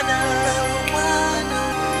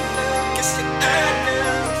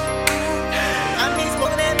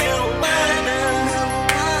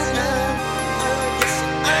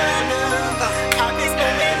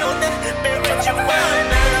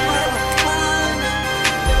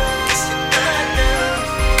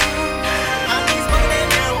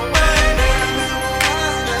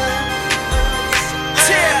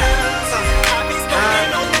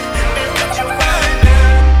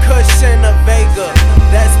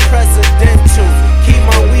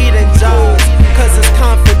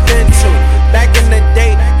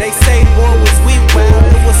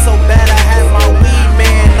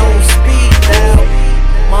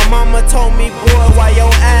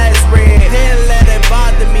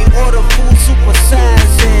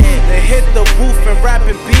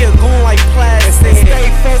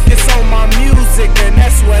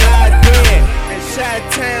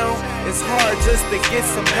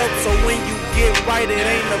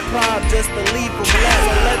just to leave them left.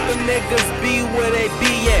 So let the niggas be where they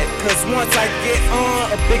be at. Cause once I get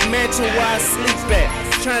on a big mansion where I sleep at,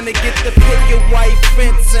 trying to get the picket white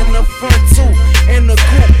fence in the front too. In the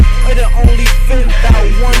coupe, it'll only fit about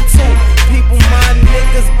 1-2. People, my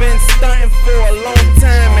niggas been stunting for a long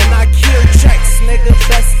time, and I kill tracks, nigga,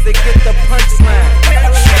 best to get the punchline.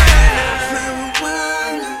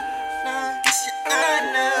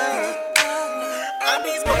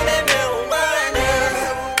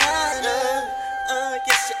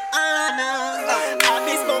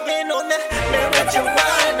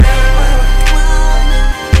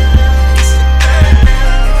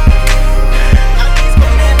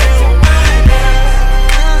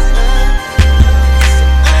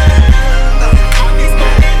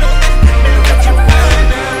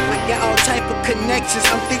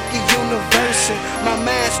 I'm thinking universal. My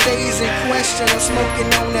mind stays in question. I'm smoking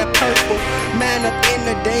on that purple. Man up in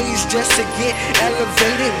the days just to get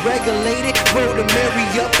elevated, regulated. Roll the Mary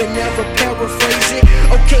up and never paraphrase it.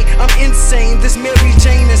 Okay, I'm insane. This Mary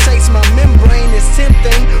Jane incites my membrane. It's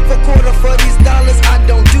tempting. For quarter for these dollars, I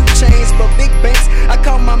don't do chains, but big banks. I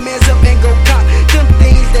call my mans up and go cop them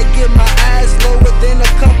things that give